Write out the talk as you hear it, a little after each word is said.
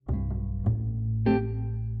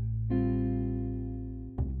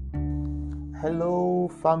Hello,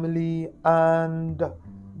 family, and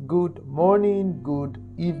good morning, good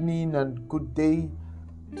evening, and good day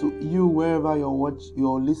to you wherever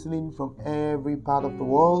you're listening from every part of the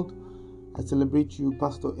world. I celebrate you,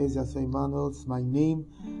 Pastor Ezra Emmanuel. It's my name.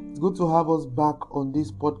 It's good to have us back on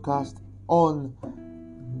this podcast on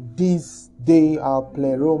this day, our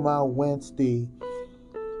Pleroma Wednesday.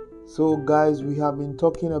 So, guys, we have been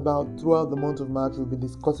talking about throughout the month of March. We've been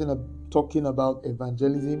talking about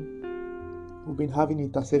evangelism. We've been having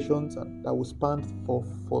intercessions that will span for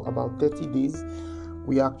about 30 days.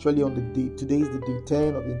 We are actually on the day, today is the day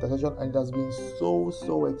 10 of the intercession, and it has been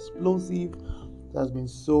so explosive. It has been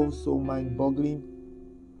so mind-boggling,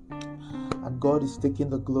 and God is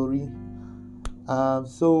taking the glory.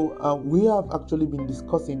 We have actually been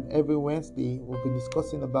discussing every Wednesday. We've been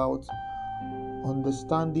discussing about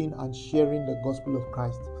understanding and sharing the gospel of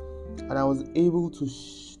Christ, and I was able to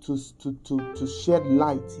shed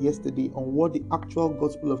light yesterday on what the actual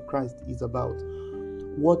gospel of Christ is about.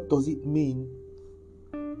 What does it mean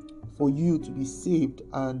for you to be saved,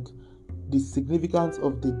 and the significance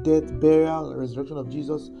of the death, burial, and resurrection of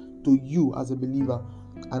Jesus to you as a believer.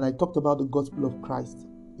 And I talked about the gospel of Christ,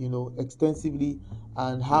 extensively,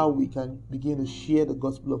 and how we can begin to share the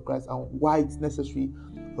gospel of Christ and why it's necessary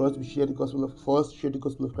for us to share the gospel of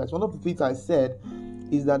Christ. One of the things I said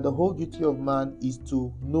is that the whole duty of man is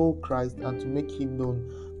to know Christ and to make him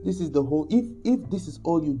known. This is the whole. If this is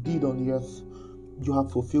all you did on the earth, you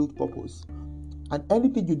have fulfilled purpose. And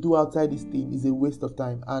anything you do outside this thing is a waste of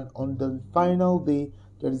time. And on the final day,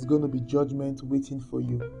 there is going to be judgment waiting for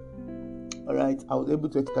you. All right, I was able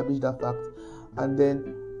to establish that fact. And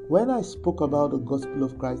then when I spoke about the gospel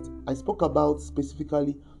of Christ, I spoke about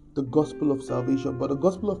specifically the gospel of salvation. But the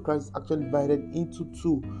gospel of Christ is actually divided into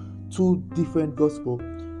two different gospels.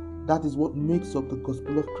 That is what makes up the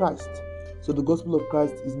gospel of Christ. So the gospel of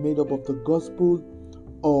Christ is made up of the gospel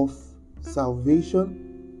of salvation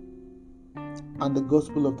and the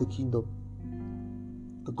gospel of the kingdom.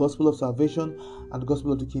 The gospel of salvation and the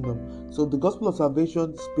gospel of the kingdom. So the gospel of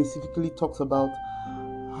salvation specifically talks about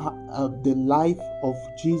the life of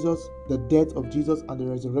Jesus, the death of Jesus, and the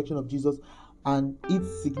resurrection of Jesus, and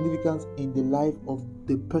its significance in the life of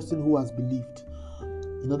the person who has believed.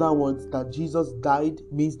 In other words, that Jesus died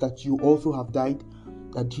means that you also have died.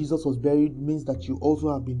 That Jesus was buried means that you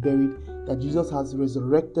also have been buried. That Jesus has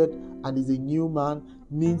resurrected and is a new man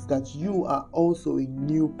means that you are also a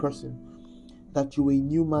new person. That you are a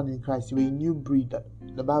new man in Christ. You are a new breed.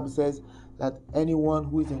 The Bible says that anyone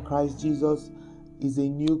who is in Christ Jesus is a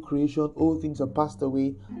new creation. All things are passed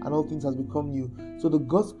away and all things has become new. So the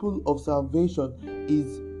gospel of salvation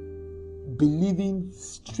is believing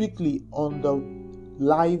strictly on the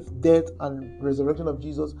life, death, and resurrection of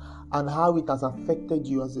Jesus and how it has affected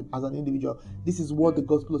you as an individual. This is what the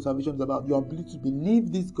gospel of salvation is about. Your ability to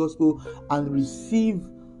believe this gospel and receive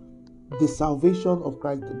the salvation of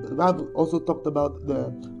Christ. The Bible also talked about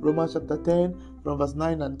the Romans chapter 10 from verse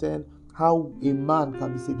 9 and 10, how a man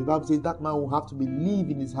can be saved. The Bible says that man will have to believe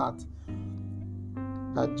in his heart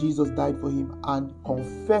that Jesus died for him and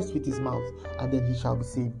confess with his mouth, and then he shall be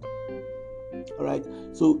saved. Alright,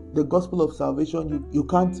 so the gospel of salvation, you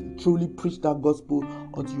can't truly preach that gospel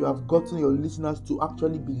until you have gotten your listeners to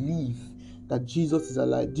actually believe that Jesus is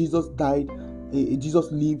alive. Jesus died,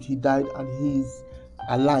 Jesus lived, he died, and he is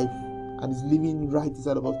alive and is living right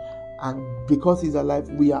inside of us. And because he's alive,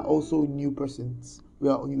 we are also new persons. We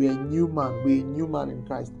are a new man. We're a new man in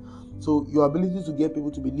Christ. So your ability to get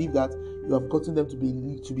people to believe that, you have gotten them to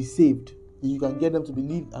be saved. If you can get them to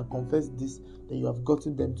believe and confess this, then you have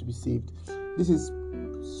gotten them to be saved. This is,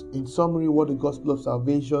 in summary, what the gospel of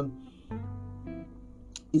salvation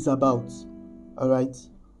is about. All right.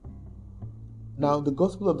 Now, the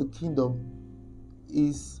gospel of the kingdom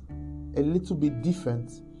is a little bit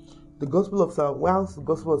different. The gospel of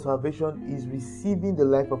salvation is receiving the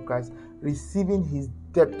life of Christ, receiving his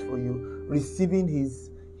death for you, receiving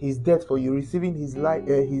his death for you, receiving his life,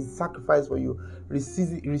 his sacrifice for you,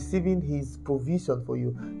 receiving his provision for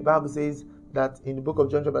you. The Bible says that in the book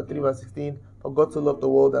of John chapter 3 verse 16, for God so loved the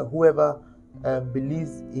world that whoever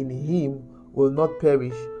believes in him will not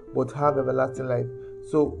perish but have everlasting life.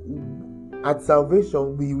 So at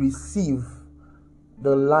salvation we receive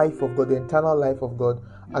the life of God, the eternal life of God.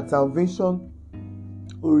 At salvation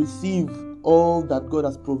we receive all that God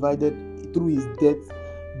has provided through his death,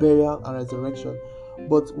 burial, and resurrection.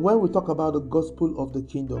 But when we talk about the gospel of the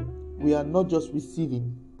kingdom, we are not just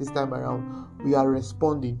receiving this time around, we are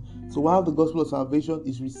responding. So while the gospel of salvation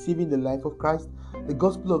is receiving the life of Christ, the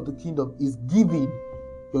gospel of the kingdom is giving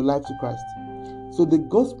your life to Christ. So the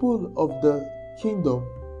gospel of the kingdom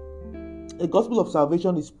The gospel of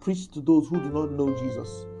salvation is preached to those who do not know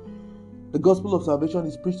Jesus. The gospel of salvation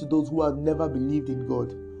is preached to those who have never believed in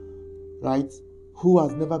God, right? Who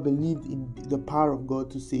has never believed in the power of God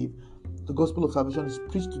to save. The gospel of salvation is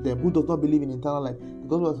preached to them. Who does not believe in eternal life? The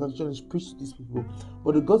gospel of salvation is preached to these people.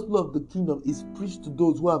 But the gospel of the kingdom is preached to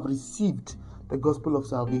those who have received the gospel of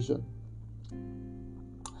salvation.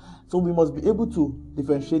 So we must be able to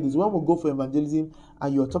differentiate this. When we go for evangelism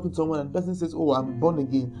and you are talking to someone and the person says, "Oh, I'm born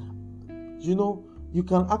again," you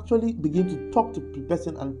can actually begin to talk to the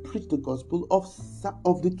person and preach the gospel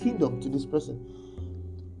of the kingdom to this person.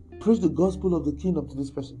 Preach the gospel of the kingdom to this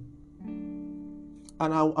person.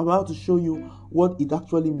 And I'm about to show you what it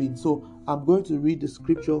actually means. So I'm going to read the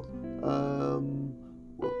scripture.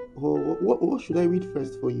 What should I read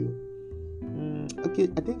first for you? Okay,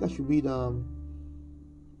 I think I should read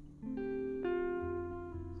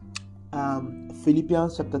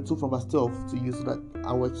Philippians chapter 2 from verse 12 to you, so that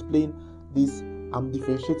I will explain this. I'm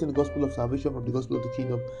differentiating the gospel of salvation from the gospel of the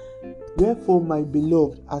kingdom. Wherefore, my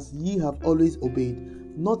beloved, as ye have always obeyed,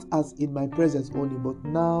 not as in my presence only, but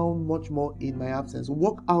now much more in my absence,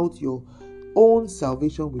 work out your own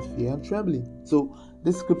salvation with fear and trembling. So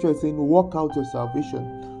this scripture is saying, work out your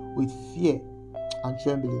salvation with fear and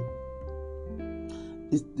trembling.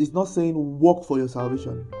 It's not saying work for your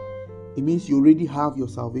salvation. It means you already have your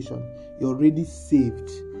salvation. You're already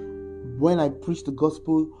saved. When I preach the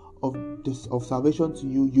gospel of salvation to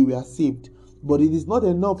you, you are saved. But it is not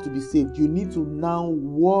enough to be saved. You need to now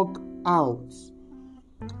work out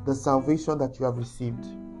the salvation that you have received.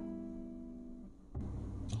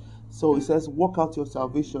 So it says, work out your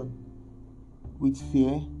salvation with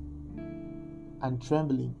fear and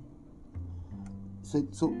trembling. So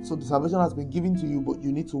the salvation has been given to you, but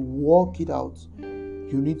you need to work it out.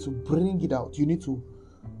 You need to bring it out. You need to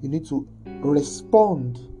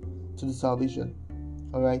respond to the salvation.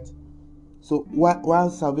 All right. So while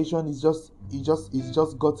salvation is just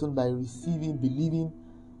gotten by receiving, believing,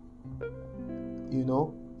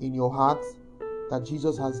 in your heart that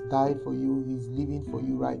Jesus has died for you, He's living for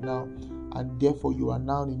you right now, and therefore you are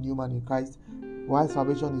now a new man in Christ. While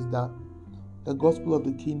salvation is that, the gospel of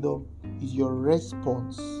the kingdom is your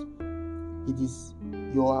response. It is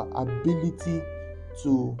your ability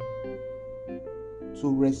to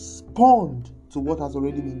respond to what has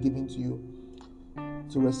already been given to you.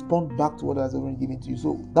 To respond back to what has already been given to you.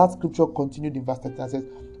 So that scripture continued in verse 13 and says,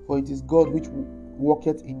 "For it is God which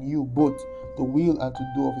worketh in you both to will and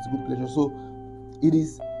to do of His good pleasure." So it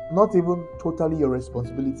is not even totally your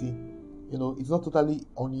responsibility. It's not totally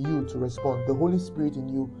on you to respond. The Holy Spirit in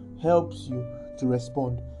you helps you to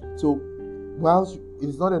respond. So whilst it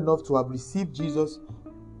is not enough to have received Jesus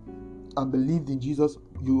and believed in Jesus,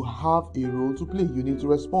 you have a role to play. You need to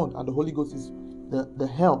respond, and the Holy Ghost is the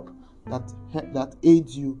help that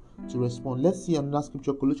aids you to respond. Let's see another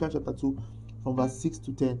scripture, Colossians chapter 2 from verse 6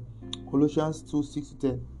 to 10. Colossians 2, 6 to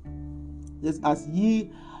 10. Yes, as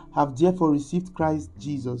ye have therefore received Christ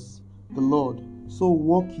Jesus the Lord, so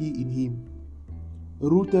walk ye in Him,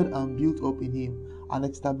 rooted and built up in Him, and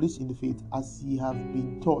established in the faith, as ye have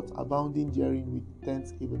been taught, abounding therein with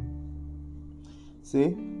thanksgiving.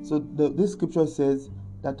 So this scripture says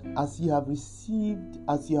that as ye have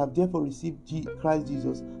therefore received Christ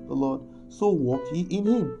Jesus the Lord, so walk ye in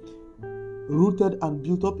Him, rooted and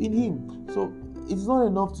built up in Him. So it's not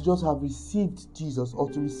enough to just have received Jesus or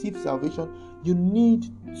to receive salvation. You need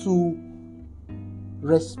to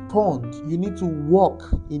respond. You need to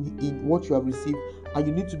walk in what you have received, and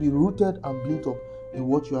you need to be rooted and built up in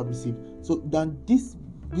what you have received. So then this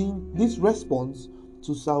response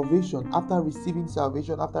to salvation, after receiving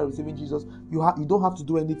salvation, after receiving Jesus, you don't have to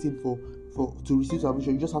do anything to receive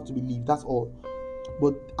salvation. You just have to believe. That's all.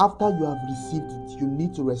 But after you have received it, you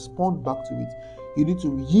need to respond back to it. You need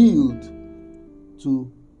to yield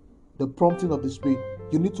to the prompting of the Spirit.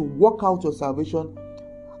 You need to work out your salvation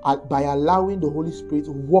by allowing the Holy Spirit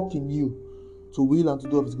to work in you to will and to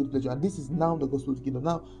do of His good pleasure. And this is now the gospel of the kingdom.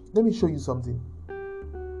 Now, let me show you something.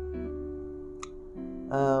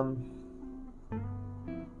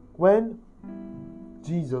 When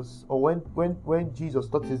Jesus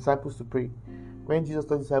taught His disciples to pray, when He was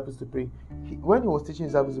teaching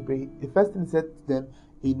His disciples to pray, the first thing He said to them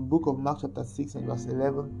in book of Mark chapter 6 and verse 10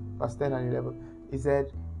 and 11, He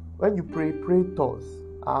said, when you pray thus: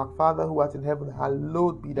 Our Father who art in heaven,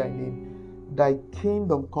 hallowed be thy name. Thy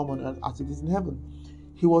kingdom come on earth as it is in heaven.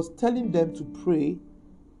 He was telling them to pray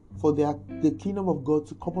for the kingdom of God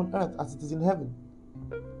to come on earth as it is in heaven.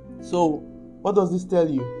 So, what does this tell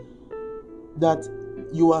you? That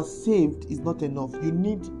you are saved is not enough. You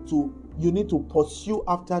need to pursue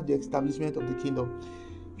after the establishment of the kingdom.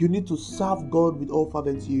 You need to serve God with all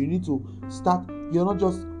fervency. You need to start. You're not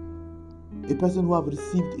just a person who have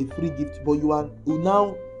received a free gift, but you are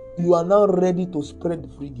now ready to spread the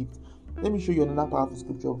free gift. Let me show you another powerful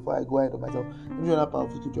scripture before I go ahead of myself. Let me show you another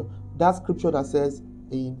powerful scripture. That scripture that says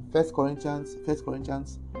in 1 Corinthians 5.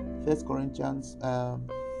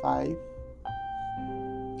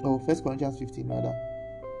 Oh, 1 Corinthians 15 rather.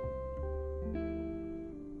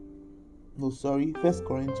 No, sorry, 1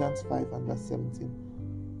 Corinthians 5 and verse 17.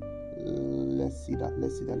 Let's see that.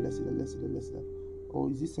 Oh,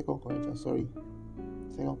 is this 2 Corinthians? Sorry.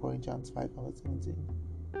 2 Corinthians 5 and verse 17.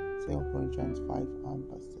 2 Corinthians 5 and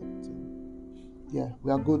verse 17. Yeah,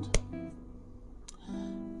 we are good.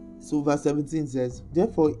 So verse 17 says,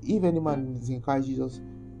 therefore, if any man is in Christ Jesus,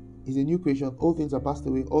 is a new creation. All things are passed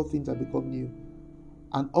away, all things are become new.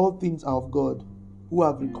 And all things are of God, who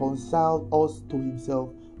have reconciled us to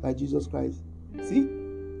himself by Jesus Christ. See?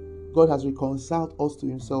 God has reconciled us to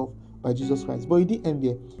himself by Jesus Christ. But he didn't end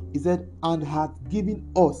there. He said, and hath given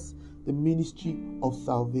us the ministry of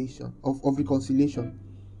salvation, of reconciliation.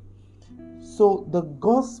 So the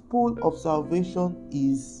gospel of salvation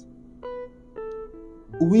is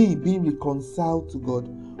we being reconciled to God.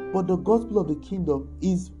 But the gospel of the kingdom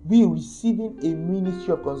is we receiving a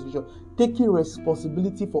ministry of reconciliation, taking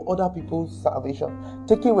responsibility for other people's salvation,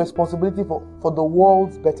 taking responsibility for the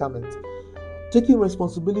world's betterment, taking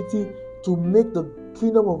responsibility to make the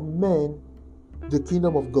kingdom of men the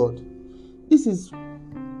kingdom of God. This is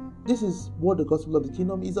what the gospel of the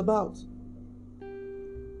kingdom is about.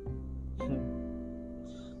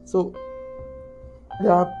 So,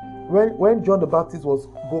 when John the Baptist was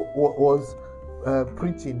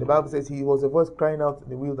preaching, the Bible says he was a voice crying out in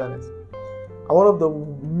the wilderness. And one of the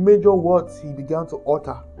major words he began to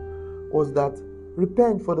utter was that,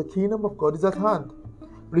 repent, for the kingdom of God is at hand.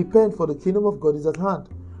 Repent, for the kingdom of God is at hand.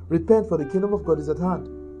 Repent, for the kingdom of God is at hand.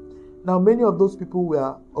 Now, many of those people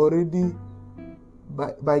were already,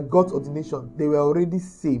 by God's ordination, they were already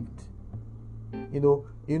saved. You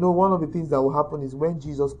know, one of the things that will happen is when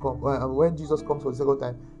Jesus comes for the second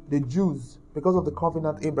time, the Jews, because of the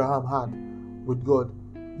covenant Abraham had with God,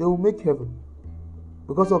 they will make heaven.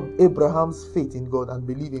 Because of Abraham's faith in God and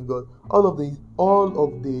belief in God, all of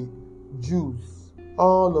the Jews,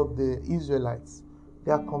 all of the Israelites,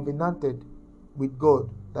 they are covenanted with God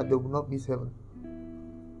that they will not miss heaven.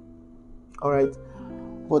 Alright?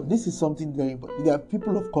 But this is something very important. They are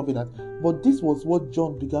people of covenant. But this was what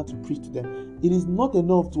John began to preach to them. It is not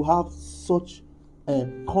enough to have such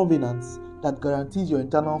covenants that guarantees your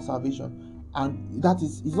eternal salvation. And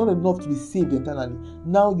it's not enough to be saved eternally.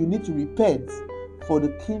 Now you need to repent, for the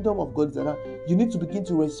kingdom of God is at hand. You need to begin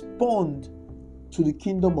to respond to the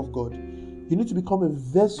kingdom of God. You need to become a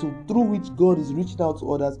vessel through which God is reaching out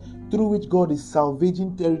to others, through which God is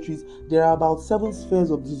salvaging territories. There are about 7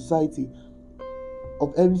 spheres of the society,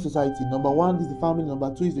 of every society. Number 1 is the family.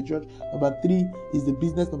 Number 2 is the church. Number 3 is the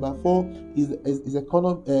business. Number 4 is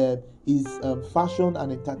economy, fashion,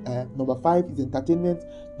 and number 5 is entertainment.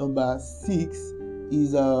 Number 6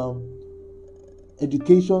 is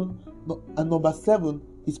education, and number 7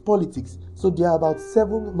 is politics. So there are about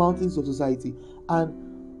 7 mountains of society, and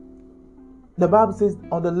the Bible says,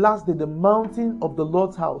 on the last day, the mountain of the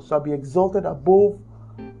Lord's house shall be exalted above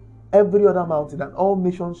every other mountain, and all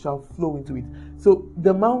nations shall flow into it. So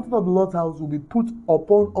the mountain of the Lord's house will be put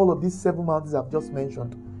upon all of these 7 mountains I've just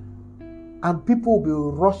mentioned, and people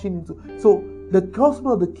will be rushing into. So the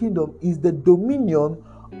gospel of the kingdom is the dominion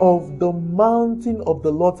of the mountain of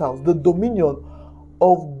the Lord's house, the dominion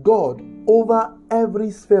of God over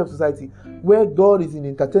every sphere of society. Where God is in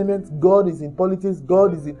entertainment, God is in politics,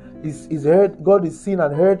 God is heard, God is seen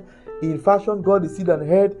and heard in fashion, God is seen and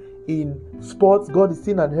heard in sports, God is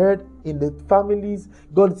seen and heard in the families,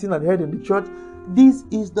 God is seen and heard in the church. This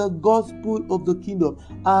is the gospel of the kingdom,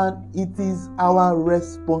 and it is our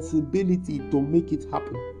responsibility to make it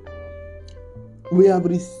happen. We have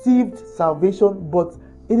received salvation, but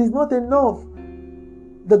it is not enough.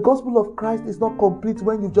 The gospel of Christ is not complete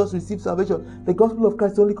when you've just received salvation. The gospel of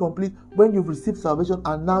Christ is only complete when you've received salvation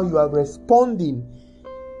and now you are responding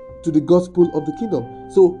to the gospel of the kingdom.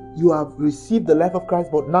 So you have received the life of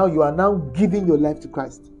Christ, but now you are now giving your life to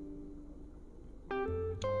Christ.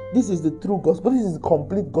 This is the true gospel. This is the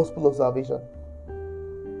complete gospel of salvation.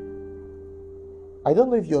 I don't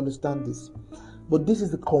know if you understand this, but this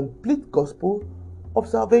is the complete gospel of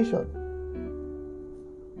salvation.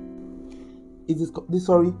 This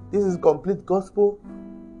is complete gospel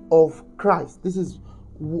of Christ. This is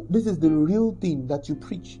the real thing that you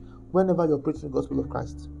preach whenever you're preaching the gospel of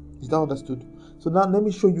Christ. Is that understood? So now let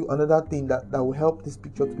me show you another thing that will help this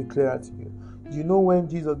picture to be clearer to you. Do you know when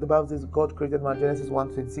Jesus, the Bible says God created man, Genesis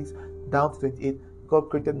 1:26 down to 28, God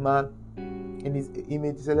created man in his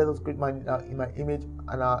image. He said, let us create man in my image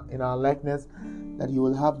and in our likeness, that he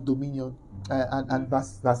will have dominion. And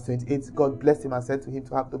verse 28, God blessed him and said to him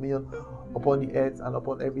to have dominion upon the earth and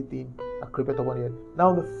upon everything created upon the earth.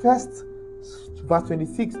 Now the first verse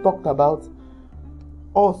 26 talked about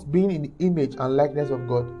us being in the image and likeness of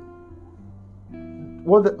God.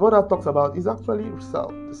 What that talks about is actually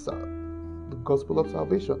the gospel of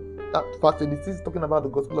salvation. That verse 26 is talking about the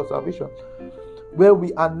gospel of salvation, where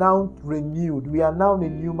we are now renewed. We are now a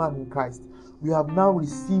new man in Christ. We have now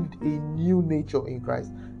received a new nature in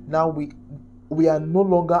Christ. Now we are no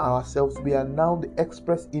longer ourselves. We are now the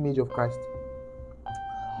express image of Christ.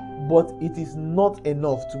 But it is not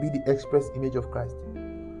enough to be the express image of Christ.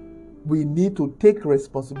 We need to take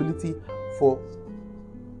responsibility for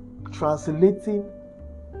translating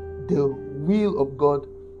the will of God,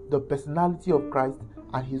 the personality of Christ,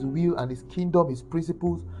 and his will and his kingdom, his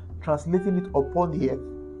principles, translating it upon the earth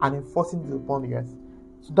and enforcing it upon the earth.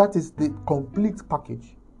 So that is the complete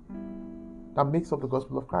package that makes up the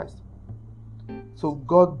gospel of Christ. So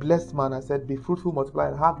God blessed man and said, be fruitful, multiply,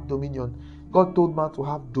 and have dominion. God told man to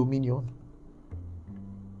have dominion.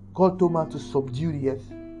 God told man to subdue the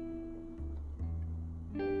earth.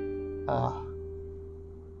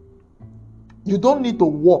 You don't need to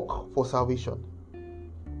work for salvation,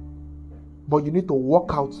 but you need to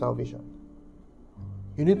work out salvation.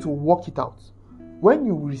 You need to work it out. When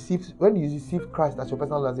you receive Christ as your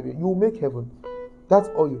personal Lord and Savior, you will make heaven. That's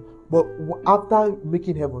all you. But after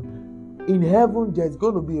making heaven, in heaven there's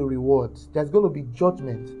going to be a reward. There's going to be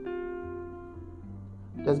judgment.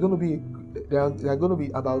 There are going to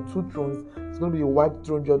be about 2 thrones. There's going to be a white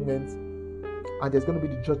throne judgment, and there's going to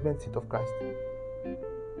be the judgment seat of Christ.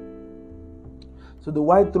 So the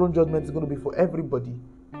white throne judgment is going to be for everybody,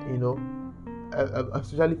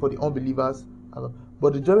 especially for the unbelievers.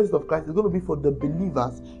 But the judgment seat of Christ is going to be for the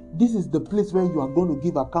believers. This is the place where you are going to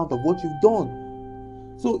give account of what you've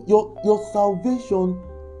done. So your salvation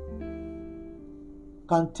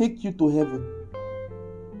can take you to heaven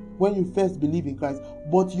when you first believe in Christ.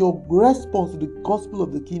 But your response to the gospel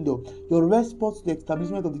of the kingdom, your response to the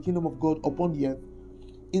establishment of the kingdom of God upon the earth,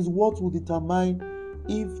 is what will determine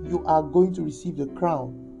if you are going to receive the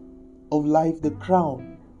crown of life, the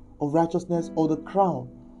crown of righteousness, or the crown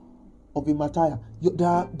of a martyr. There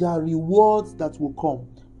are rewards that will come.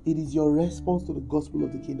 It is your response to the gospel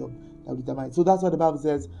of the kingdom that will determine. So that's what the Bible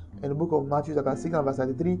says in the book of Matthew chapter 6 and verse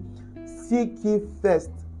 33. Seek ye first.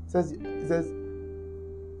 It says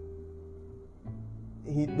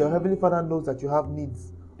the Heavenly Father knows that you have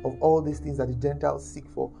needs of all these things that the Gentiles seek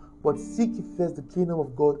for. But seek ye first the kingdom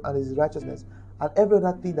of God and his righteousness, and every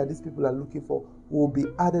other thing that these people are looking for will be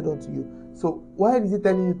added unto you. So why is he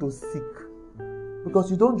telling you to seek? Because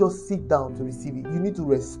you don't just sit down to receive it. You need to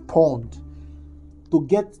respond to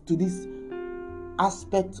get to this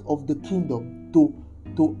aspect of the kingdom, to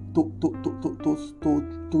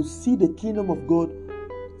see the kingdom of God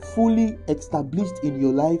fully established in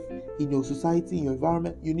your life, in your society, in your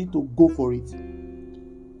environment. You need to go for it.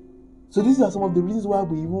 So these are some of the reasons why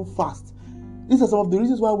we even fast. These are some of the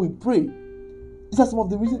reasons why we pray. These are some of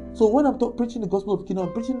the reasons. So when I'm preaching the gospel of the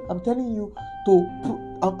kingdom, I'm telling you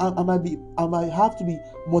I might have to be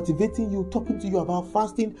motivating you, talking to you about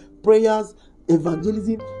fasting, prayers,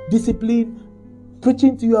 evangelism, discipline,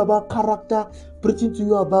 preaching to you about character, preaching to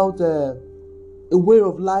you about a way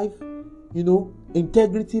of life,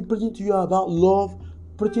 integrity, preaching to you about love,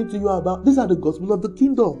 preaching to you about, these are the gospel of the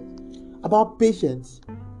kingdom, about patience,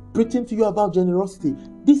 preaching to you about generosity.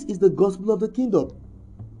 This is the gospel of the kingdom.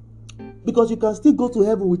 Because you can still go to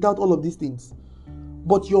heaven without all of these things,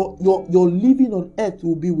 but your living on earth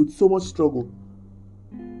will be with so much struggle.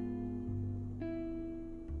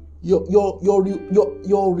 Your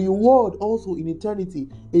reward also in eternity,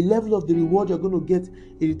 a level of the reward you're going to get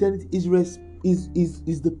in eternity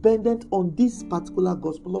is dependent on this particular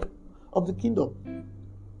gospel of the kingdom.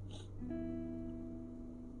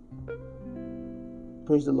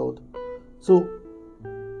 Praise the Lord. So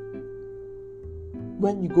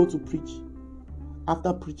when you go to preach,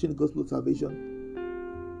 after preaching the gospel of salvation,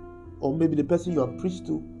 or maybe the person you have preached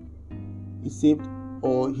to is saved,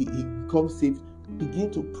 or he becomes saved, begin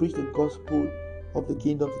to preach the gospel of the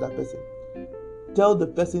kingdom to that person. Tell the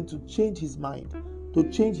person to change his mind, to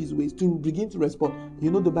change his ways, to begin to respond. The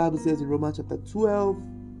Bible says in Romans chapter 12,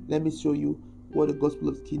 let me show you what the gospel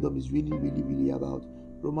of the kingdom is really, really, really about.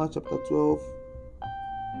 Romans chapter 12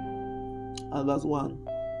 and verse 1.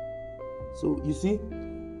 So you see,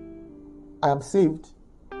 I am saved,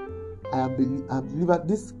 I am believer.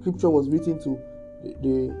 This scripture was written to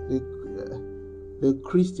the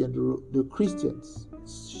Christians,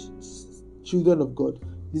 children of God.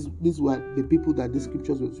 These were the people that the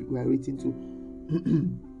scriptures were written to.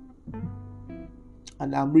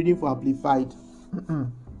 And I'm reading for Amplified.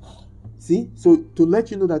 See, so to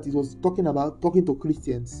let you know that it was talking to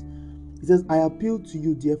Christians. It says, I appeal to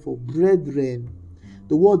you, therefore, brethren.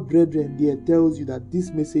 The word brethren there tells you that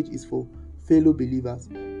this message is for fellow believers.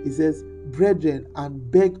 It says, brethren,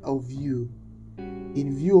 and beg of you,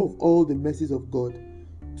 in view of all the mercies of God,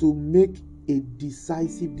 to make a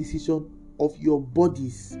decisive decision of your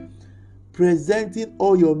bodies, presenting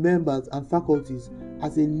all your members and faculties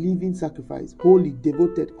as a living sacrifice, holy,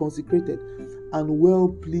 devoted, consecrated, and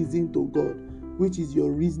well-pleasing to God, which is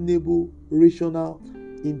your reasonable, rational,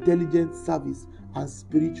 intelligent service and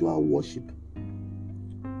spiritual worship.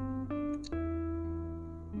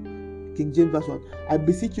 King James Version. I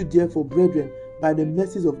beseech you, therefore, brethren, by the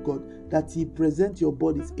mercies of God, that ye present your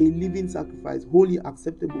bodies a living sacrifice, wholly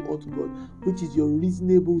acceptable unto God, which is your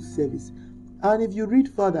reasonable service. And if you read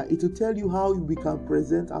further, it will tell you how we can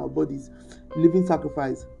present our bodies living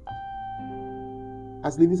sacrifice,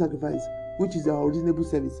 as living sacrifice, which is our reasonable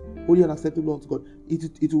service, holy and acceptable unto God.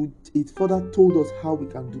 It further told us how we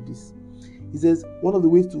can do this. It says, one of the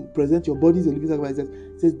ways to present your bodies a living sacrifice,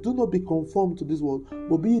 it says, do not be conformed to this world,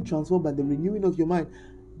 but be ye transformed by the renewing of your mind,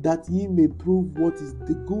 that ye may prove what is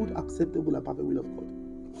the good, acceptable, and perfect will of God.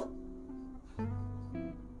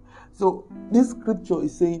 So this scripture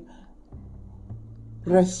is saying,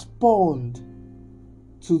 respond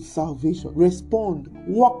to salvation. Respond,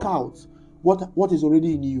 walk out what is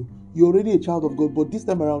already in you. You're already a child of God, but this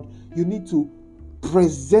time around, you need to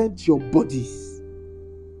present your bodies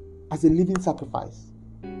as a living sacrifice.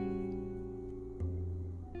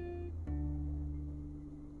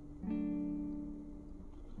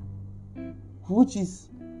 Which is,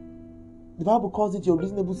 the Bible calls it your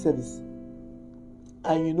reasonable service.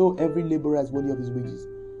 And you know every laborer is worthy of his wages.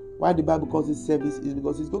 Why the Bible calls it service is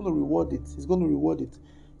because He's going to reward it. He's going to reward it.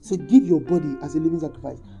 So give your body as a living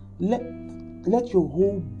sacrifice. Let your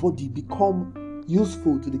whole body become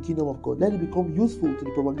useful to the kingdom of God. Let it become useful to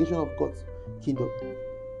the propagation of God's kingdom.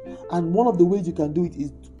 And one of the ways you can do it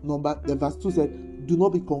is verse 2 said, do not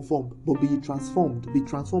be conformed, but be transformed. Be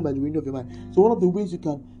transformed by the renewing of your mind. So one of the ways you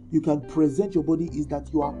can present your body is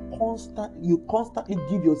that you constantly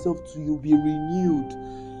give yourself to be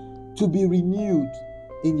renewed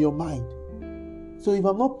in your mind. So if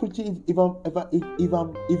I'm not preaching, if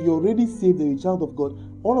you're already saved and you're a child of God,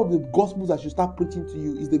 one of the gospels I should start preaching to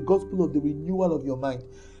you is the gospel of the renewal of your mind.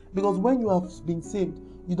 Because when you have been saved,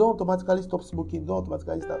 you don't automatically stop smoking, you don't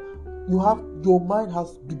automatically start. Your mind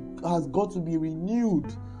has got to be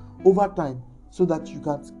renewed over time so that you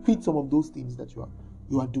can quit some of those things that you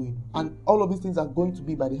are doing. And all of these things are going to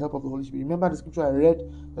be by the help of the Holy Spirit. Remember the scripture I read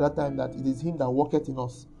at that time, that it is Him that worketh in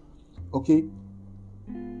us. Okay?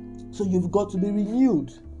 So you've got to be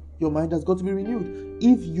renewed. Your mind has got to be renewed.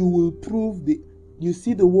 If you will prove you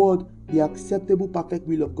see the word, the acceptable, perfect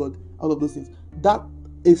will of God, out of those things. That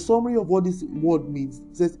a summary of what this word means.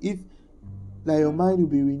 It says, if that your mind will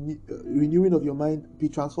be renewing of your mind, be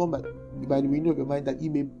transformed by the renewing of your mind, that ye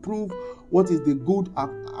may prove what is the good,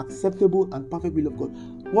 acceptable, and perfect will of God.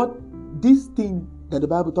 What this thing that the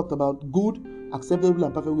Bible talked about, good, acceptable,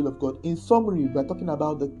 and perfect will of God. In summary, we are talking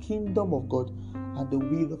about the kingdom of God and the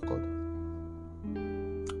will of God.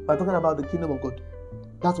 We're talking about the kingdom of God.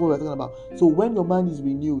 That's what we're talking about. So when your mind is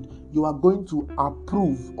renewed, you are going to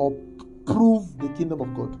approve or prove the kingdom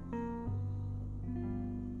of God.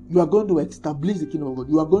 You are going to establish the kingdom of God.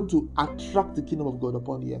 You are going to attract the kingdom of God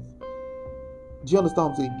upon the earth. Do you understand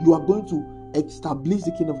what I'm saying? You are going to establish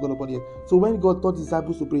the kingdom of God upon the earth. So when God taught His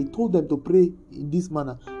disciples to pray, He told them to pray in this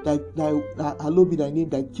manner: hallowed be thy name,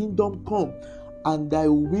 thy kingdom come, and thy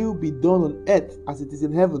will be done on earth as it is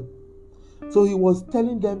in heaven. So He was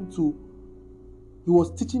teaching them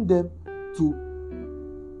to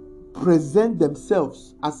present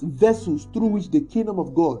themselves as vessels through which the kingdom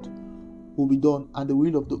of God will be done and the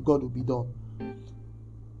will of God will be done.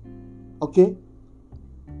 Okay?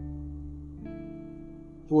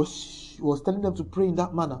 He was telling them to pray in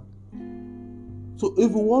that manner. So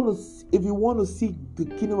if you want to see the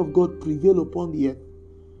kingdom of God prevail upon the earth,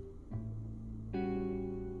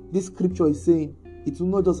 this scripture is saying it will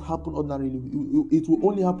not just happen ordinarily. It will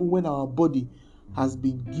only happen when our body has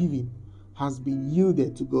been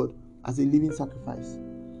yielded to God as a living sacrifice.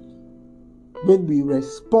 When we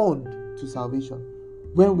respond to salvation,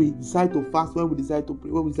 when we decide to fast, when we decide to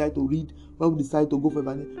pray, when we decide to read, when we decide to go for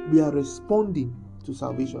evangelism, we are responding to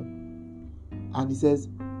salvation. And He says,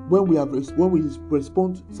 when we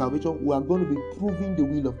respond to salvation, we are going to be proving the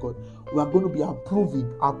will of God. We are going to be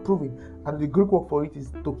approving, and the Greek word for it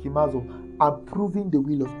is dokimazo, approving the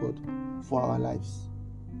will of God for our lives,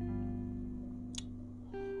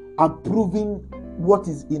 approving what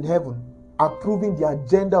is in heaven, approving the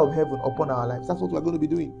agenda of heaven upon our lives. That's what we are going to be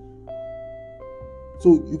doing.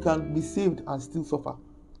 So you can be saved and still suffer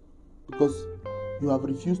because you have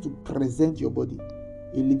refused to present your body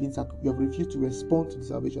a living sacrifice. You have refused to respond to the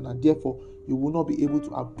salvation, and therefore you will not be able to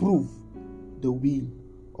approve the will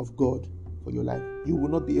of God for your life. You will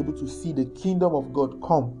not be able to see the kingdom of God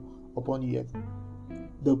come upon the earth.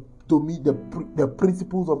 The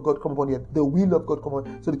principles of God come upon the earth. The will of God come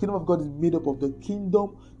upon. So the kingdom of God is made up of the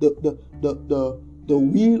kingdom, the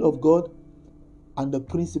will of God, and the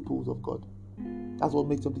principles of God. That's what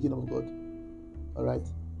makes up the kingdom of God. All right.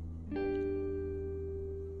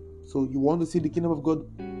 So you want to see the kingdom of God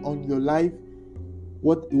on your life?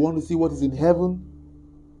 What you want to see what is in heaven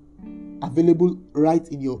available right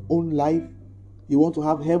in your own life? You want to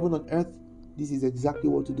have heaven on earth? This is exactly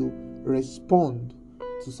what to do. Respond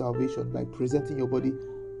to salvation by presenting your body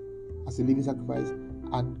as a living sacrifice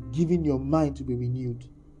and giving your mind to be renewed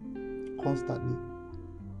constantly.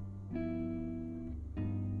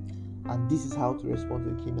 And this is how to respond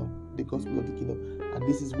to the kingdom, the gospel of the kingdom. And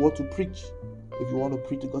this is what to preach. If you want to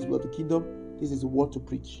preach the gospel of the kingdom, this is what to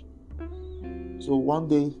preach. So one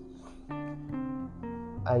day,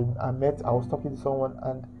 I was talking to someone,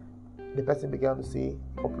 and the person began to say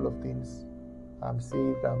a couple of things. I'm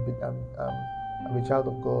saved, I'm a child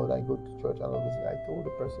of God, I go to church and all this. I told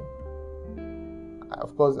the person,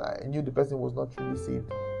 of course, I knew the person was not truly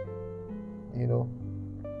saved,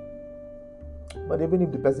 But even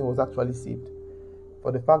if the person was actually saved,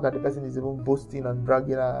 for the fact that the person is even boasting and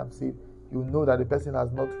bragging, I'm saved, you know that the person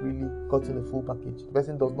has not really gotten the full package. The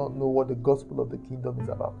person does not know what the gospel of the kingdom is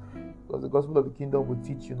about. Because the gospel of the kingdom will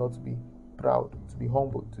teach you not to be proud, to be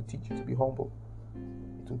humble, to teach you to be humble.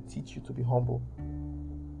 It will teach you to be humble.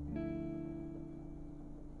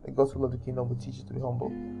 The gospel of the kingdom will teach you to be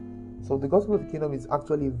humble. So the gospel of the kingdom is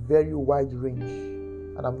actually a very wide range,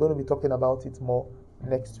 and I'm going to be talking about it more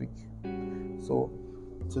next week. So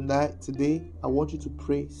today, I want you to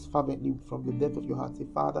pray fervently from the depth of your heart. Say,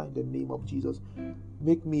 Father, in the name of Jesus,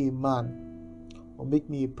 make me a man, or make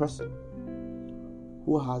me a person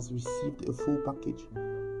who has received a full package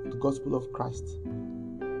of the gospel of Christ.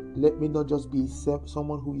 Let me not just be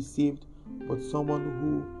someone who is saved, but someone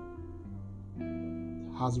who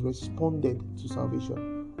has responded to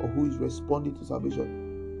salvation, or who is responding to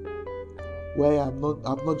salvation, where I've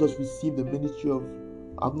not just received the ministry of,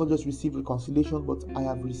 I've not just received reconciliation, but I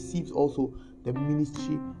have received also the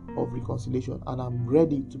ministry of reconciliation, and I'm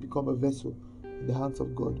ready to become a vessel in the hands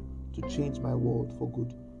of God to change my world for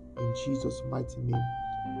good. In Jesus' mighty name,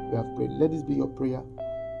 we have prayed. Let this be your prayer.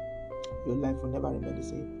 Your life will never remain the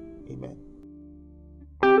same. Amen.